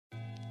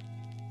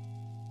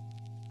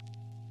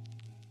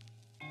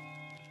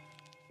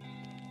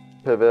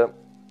pivot.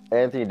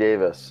 Anthony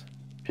Davis.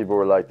 People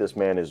were like, this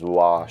man is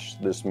washed.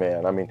 This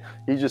man. I mean,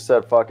 he just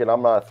said, fuck it,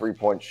 I'm not a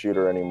three-point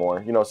shooter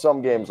anymore. You know,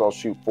 some games I'll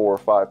shoot 4 or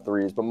 5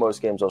 threes, but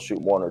most games I'll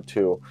shoot 1 or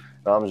 2.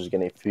 And I'm just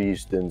going to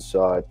feast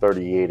inside.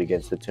 38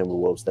 against the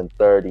Timberwolves, then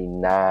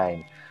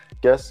 39.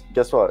 Guess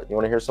what? You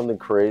want to hear something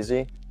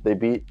crazy? They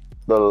beat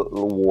the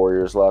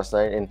Warriors last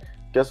night. And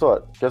guess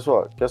what?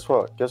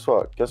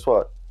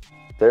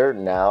 They're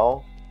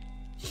now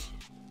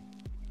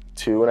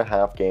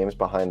 2.5 games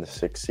behind the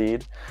 6th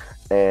seed.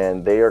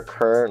 And they are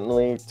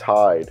currently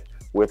tied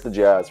with the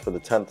Jazz for the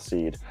 10th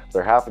seed.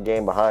 They're half a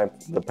game behind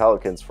the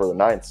Pelicans for the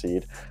 9th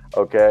seed,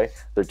 okay?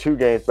 They're 2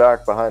 games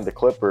back behind the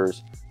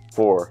Clippers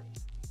for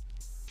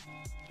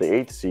the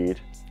 8th seed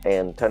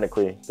and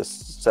technically the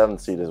 7th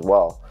seed as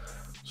well.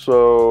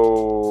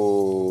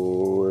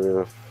 So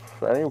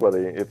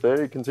if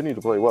they continue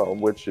to play well,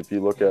 which if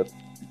you look at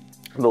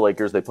the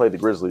Lakers, they play the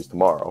Grizzlies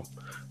tomorrow,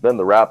 then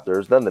the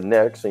Raptors, then the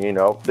Knicks, and, you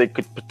know, they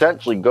could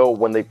potentially go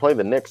when they play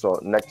the Knicks on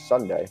next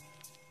Sunday.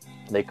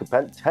 They could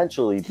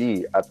potentially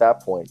be, at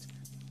that point,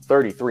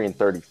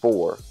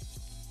 33-34.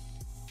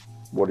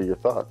 What are your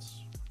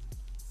thoughts?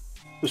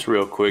 Just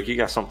real quick, you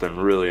got something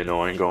really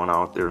annoying going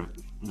on with there,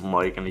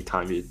 Mike,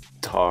 anytime you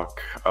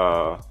talk.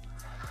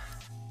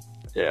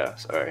 Yeah,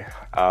 sorry.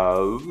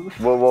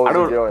 What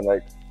was he doing?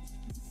 Like,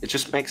 it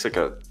just makes like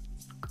a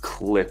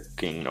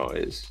clicking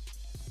noise.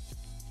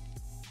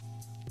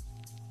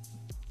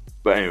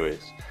 But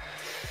anyways,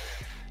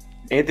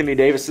 Anthony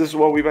Davis, this is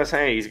what we've been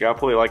saying. He's got to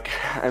play like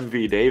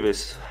MV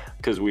Davis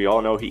because we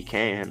all know he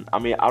can. I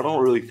mean, I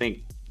don't really think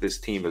this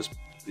team is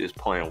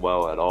playing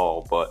well at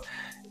all, but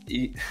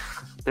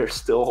they're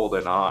still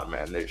holding on,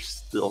 man. They're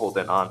still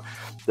holding on.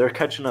 They're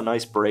catching a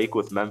nice break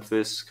with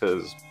Memphis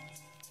because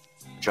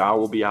Ja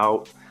will be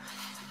out.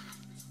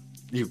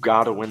 You've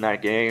got to win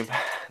that game.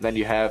 Then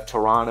you have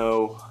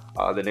Toronto.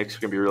 The Knicks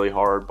are going to be really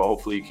hard, but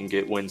hopefully you can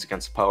get wins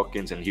against the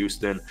Pelicans and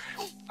Houston.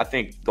 I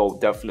think they'll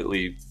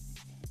definitely –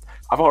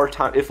 I have a hard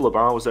time – if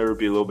LeBron was there, it would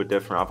be a little bit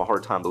different. I have a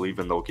hard time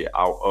believing they'll get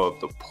out of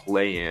the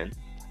play-in,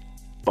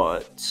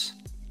 but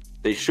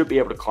they should be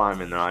able to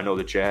climb in there. I know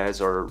the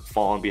Jazz are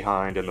falling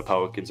behind, and the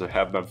Pelicans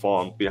have been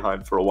falling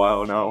behind for a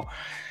while now.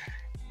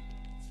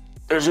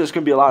 There's just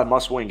going to be a lot of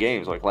must-win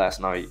games. Like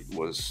last night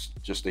was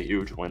just a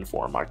huge win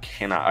for them. I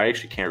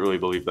actually can't really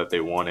believe that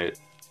they won it.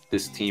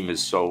 This team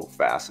is so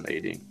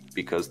fascinating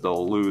because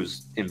they'll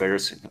lose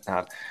embarrassing.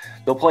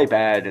 They'll play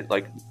bad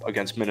like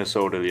against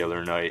Minnesota the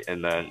other night,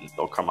 and then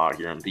they'll come out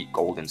here and beat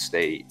Golden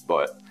State.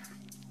 But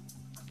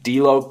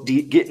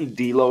getting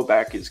D'Lo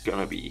back is going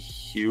to be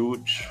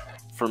huge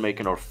for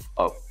making a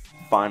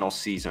final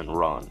season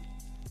run.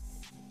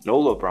 No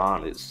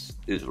LeBron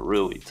is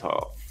really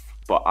tough,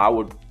 but I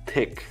would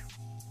pick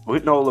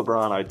with no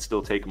LeBron. I'd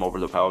still take him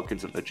over the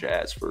Pelicans and the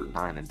Jazz for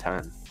 9 and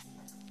 10.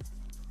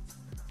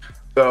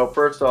 So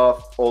first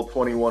off, all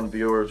 21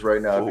 viewers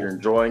right now, if you're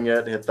enjoying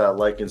it, hit that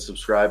like and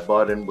subscribe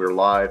button. We're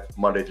live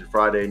Monday through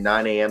Friday,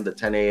 9 a.m. to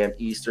 10 a.m.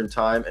 Eastern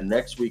time. And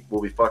next week,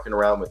 we'll be fucking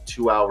around with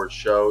 2-hour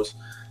shows.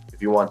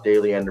 If you want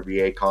daily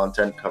NBA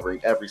content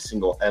covering every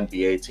single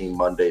NBA team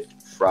Monday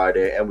through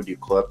Friday, and we do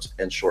clips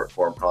and short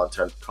form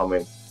content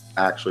coming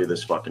actually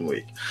this fucking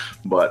week.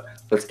 But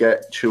let's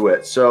get to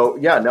it. So,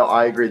 yeah, no,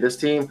 I agree. This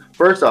team,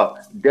 first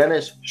off,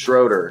 Dennis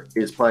Schroeder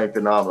is playing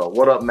phenomenal.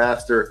 What up,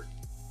 Master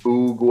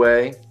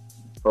Uguay?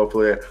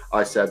 Hopefully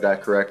I said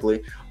that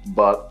correctly,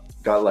 but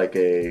got like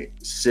a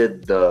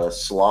Sid the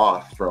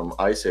Sloth from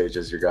Ice Age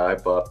as your guy.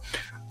 But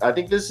I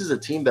think this is a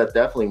team that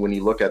definitely, when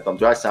you look at them,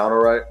 do I sound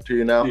all right to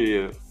you now?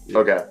 Yeah.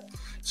 Okay.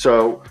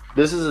 So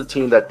this is a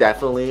team that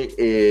definitely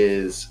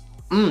is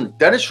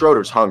Dennis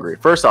Schroeder's hungry.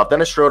 First off,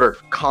 Dennis Schroeder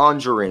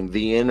conjuring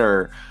the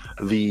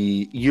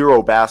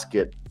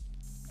Eurobasket,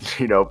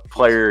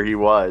 player he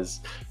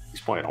was. He's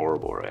playing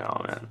horrible right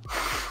now, man.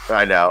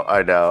 I know.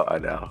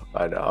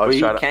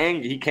 But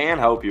he can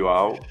help you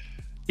out.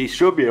 He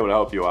should be able to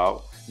help you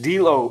out.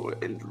 D'Lo,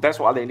 that's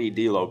why they need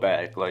D'Lo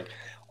back. Like,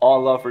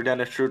 all love for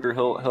Dennis Schroeder.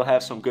 He'll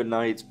have some good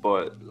nights,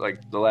 but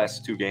like the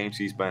last 2 games,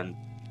 he's been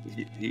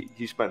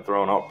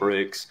throwing out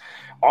bricks.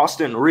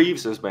 Austin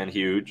Reeves has been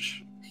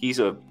huge. He's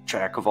a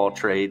jack of all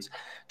trades.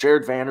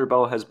 Jared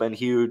Vanderbilt has been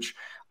huge.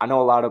 I know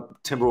a lot of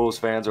Timberwolves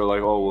fans are like,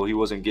 oh, well, he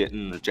wasn't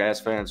getting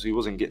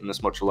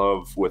this much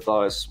love with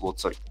us. Well,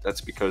 it's like,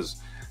 that's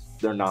because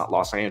they're not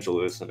Los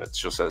Angeles, and it's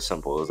just as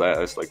simple as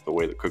that. It's like the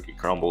way the cookie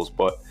crumbles.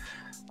 But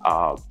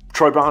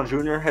Troy Brown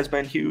Jr. has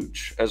been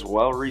huge as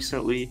well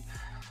recently.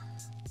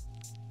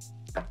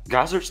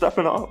 Guys are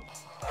stepping up.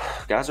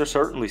 Guys are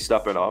certainly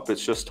stepping up.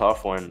 It's just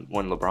tough when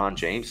LeBron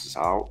James is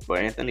out. But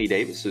Anthony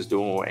Davis is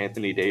doing what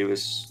Anthony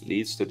Davis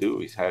needs to do.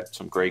 He's had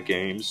some great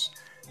games,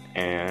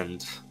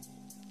 and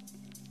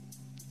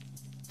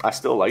I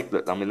still like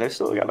that. I mean, they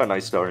still got a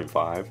nice starting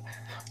 5.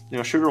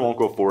 Sugar won't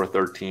go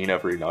 4-13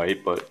 every night,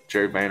 but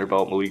Jared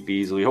Vanderbilt, Malik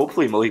Beasley.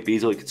 Hopefully Malik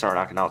Beasley can start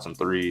knocking out some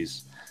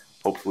threes.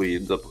 Hopefully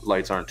the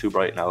lights aren't too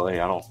bright in LA.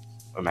 I don't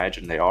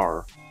imagine they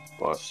are.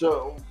 But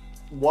so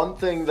one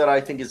thing that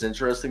I think is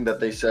interesting that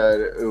they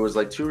said it was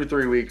like 2 or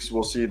 3 weeks.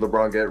 We'll see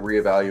LeBron get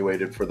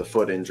reevaluated for the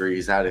foot injury.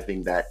 He's had, I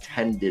think, that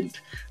tendon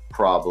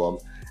problem.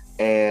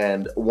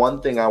 And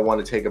one thing I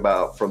want to take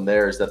about from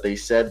there is that they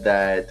said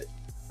that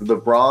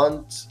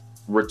LeBron's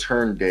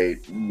return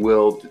date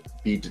will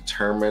be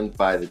determined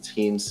by the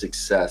team's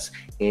success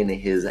in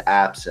his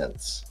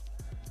absence.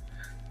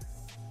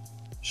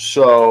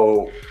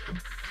 So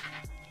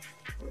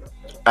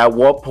at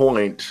what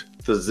point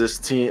does this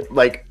team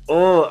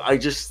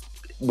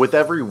with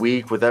every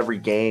week, with every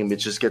game, it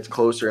just gets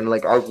closer. And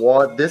like,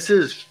 this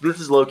is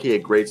low-key a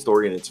great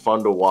story, and it's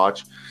fun to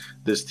watch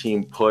this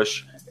team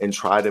push and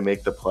try to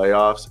make the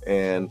playoffs.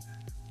 And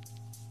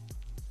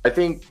I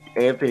think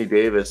Anthony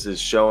Davis is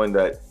showing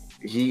that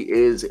he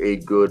is a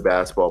good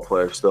basketball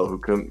player still, who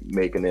can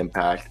make an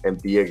impact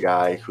and be a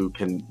guy who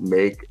can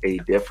make a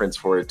difference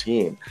for a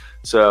team.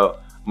 So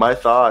my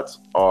thoughts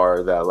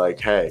are that, like,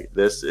 hey,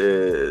 this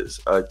is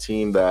a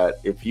team that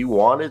if you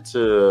wanted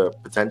to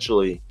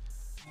potentially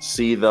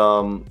see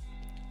them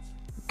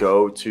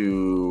go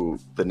to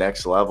the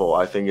next level,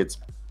 I think it's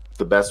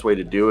the best way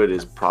to do it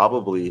is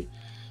probably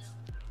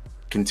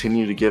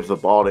continue to give the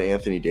ball to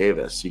Anthony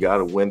Davis. You got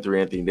to win through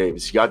Anthony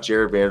Davis. You got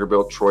Jared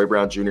Vanderbilt, Troy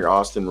Brown Jr.,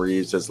 Austin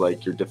Reeves as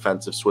like your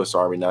defensive Swiss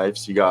Army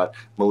knives. You got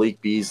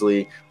Malik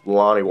Beasley,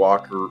 Lonnie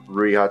Walker,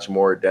 Rui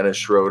Hachimura, Dennis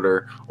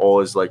Schroeder, all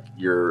as like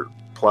your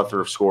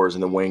plethora of scores,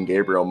 and then Wayne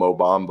Gabriel, Mo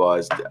Bamba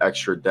as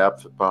extra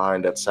depth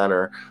behind at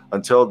center.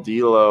 Until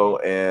D'Lo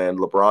and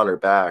LeBron are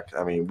back,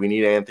 I mean, we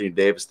need Anthony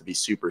Davis to be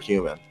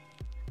superhuman.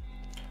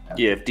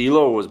 Yeah, if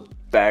D'Lo was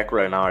back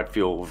right now, I'd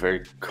feel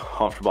very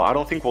comfortable. I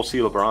don't think we'll see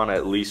LeBron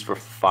at least for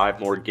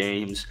 5 more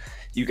games.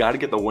 You got to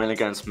get the win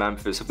against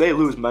Memphis. If they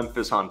lose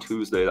Memphis on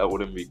Tuesday, that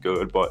wouldn't be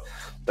good. But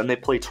then they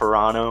play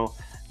Toronto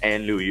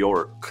and New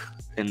York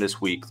in this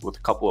week with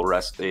a couple of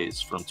rest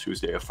days from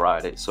Tuesday to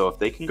Friday. So if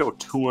they can go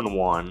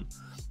 2-1,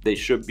 they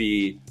should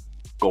be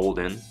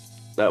golden.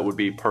 That would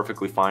be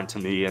perfectly fine to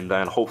me. And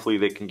then hopefully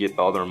they can get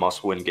the other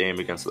must-win game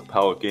against the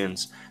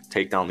Pelicans,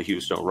 take down the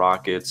Houston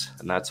Rockets,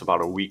 and that's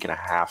about a week and a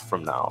half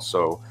from now.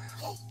 So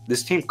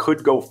this team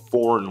could go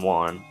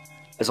 4-1.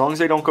 As long as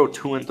they don't go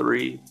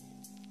 2-3,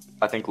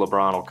 I think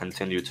LeBron will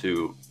continue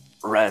to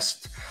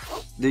rest.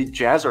 The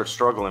Jazz are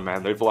struggling,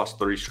 man. They've lost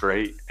 3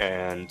 straight,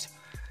 and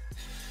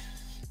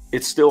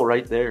it's still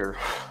right there.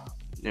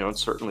 You know,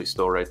 it's certainly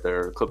still right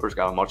there. The Clippers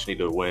got a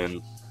much-needed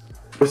win.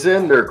 It's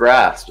in their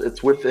grasp.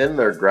 It's within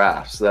their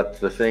grasp. That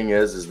the thing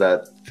is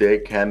that they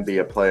can be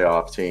a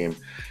playoff team.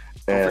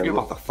 And don't forget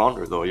about the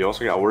Thunder, though. You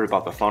also got to worry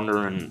about the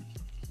Thunder and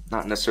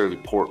not necessarily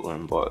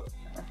Portland, but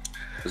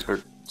because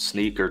they're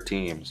sneaker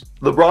teams.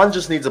 LeBron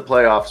just needs a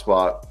playoff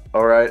spot,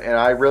 all right? And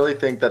I really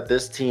think that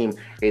this team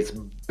is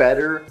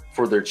better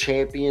for their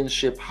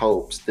championship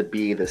hopes to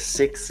be the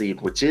 6th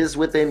seed, which is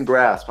within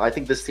grasp. I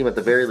think this team at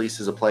the very least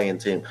is a play-in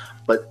team,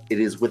 but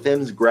it is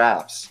within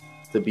grasp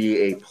to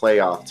be a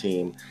playoff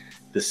team,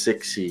 the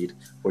 6th seed,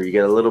 where you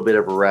get a little bit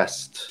of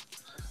rest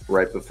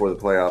right before the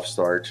playoffs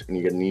start and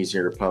you get an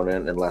easier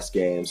opponent and less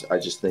games. I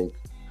just think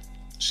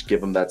just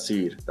give them that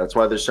seed. That's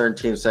why there's certain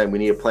teams saying we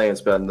need a play-in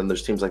spot, and then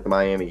there's teams like the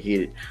Miami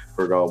Heat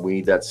who are going, we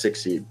need that 6th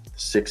seed.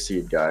 6th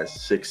seed, guys.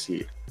 6th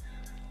seed.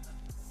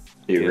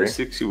 Do you agree?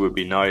 6th seed would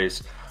be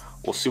nice.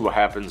 We'll see what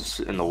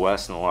happens in the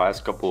West in the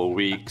last couple of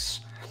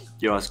weeks.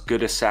 You know, as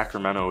good as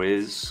Sacramento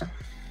is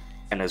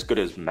and as good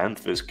as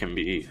Memphis can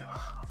be,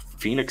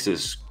 Phoenix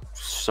is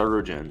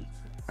surging,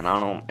 and I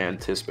don't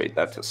anticipate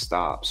that to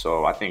stop.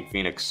 So I think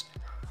Phoenix,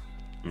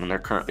 I mean, they're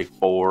currently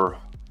 4.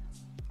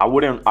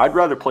 I'd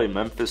rather play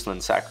Memphis than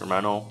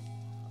Sacramento.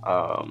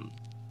 But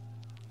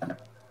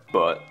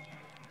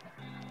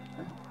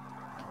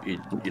you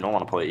don't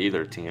want to play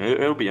either team.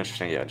 It'll be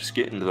interesting. Yeah, just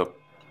get into the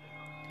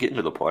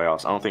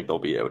playoffs. I don't think they'll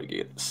be able to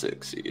get the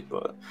 6th seed,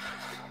 but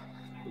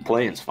the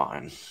play-in's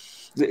fine.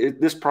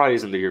 This probably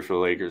isn't the year for the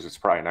Lakers. It's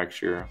probably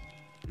next year,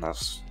 and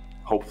that's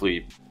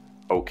hopefully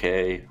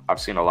okay.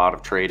 I've seen a lot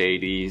of trade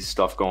AD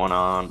stuff going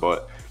on,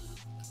 but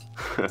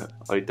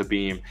like the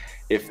beam,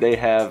 if they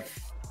have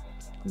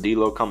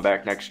D'Lo come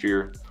back next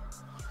year,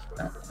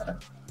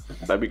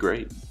 that'd be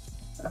great.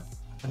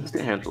 When's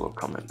D'Angelo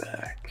coming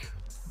back?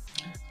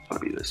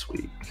 That'll be this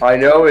week. I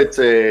know it's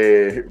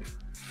a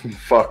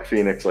fuck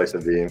Phoenix like the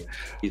beam.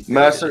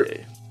 Master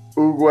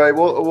Uguay,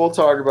 we'll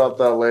talk about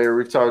that later.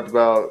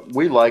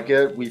 We like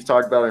it. We've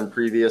talked about it in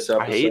previous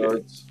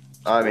episodes.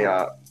 I hate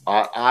it.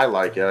 I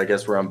like it. I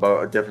guess we're on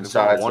both different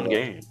sides. One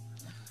game.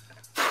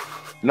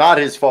 Not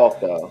his fault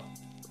though.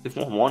 They've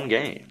won 1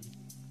 game.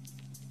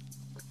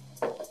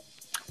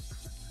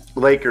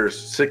 Lakers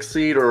 6th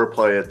seed or a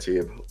play-in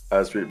team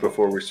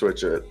before we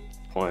switch it.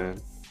 Playing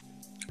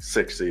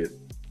 6th seed.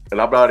 And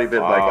I'm not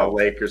even like a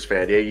Lakers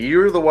fan. Yeah,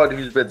 you're the one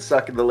who's been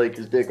sucking the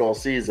Lakers' dick all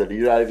season.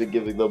 You're not even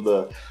giving them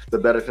the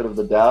benefit of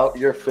the doubt.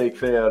 You're a fake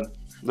fan.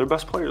 Their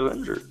best player is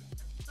injured.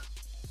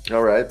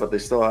 All right, but they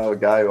still have a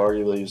guy who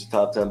arguably is a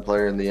top 10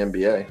 player in the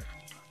NBA.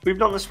 We've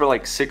done this for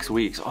like 6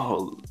 weeks.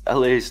 Oh,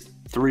 LA's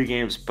 3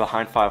 games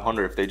behind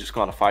 500. If they just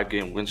go on a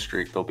 5-game win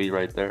streak, they'll be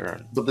right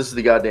there. But this is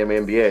the goddamn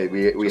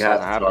NBA. We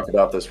have to talk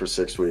about this for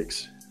 6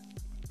 weeks.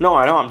 No,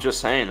 I know. I'm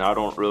just saying. I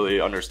don't really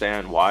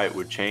understand why it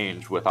would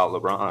change without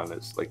LeBron.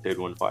 It's like they'd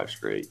win 5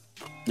 straight.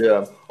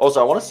 Yeah.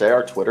 Also, I want to say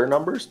our Twitter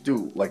numbers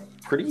do like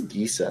pretty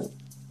decent.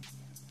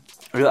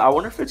 I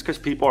wonder if it's because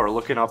people are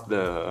looking up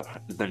the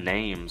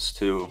names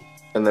too.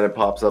 And then it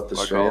pops up the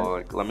like,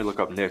 stream. let me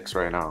look up Knicks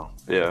right now.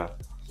 Yeah.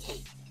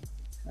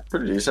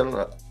 Pretty decent.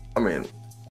 I mean,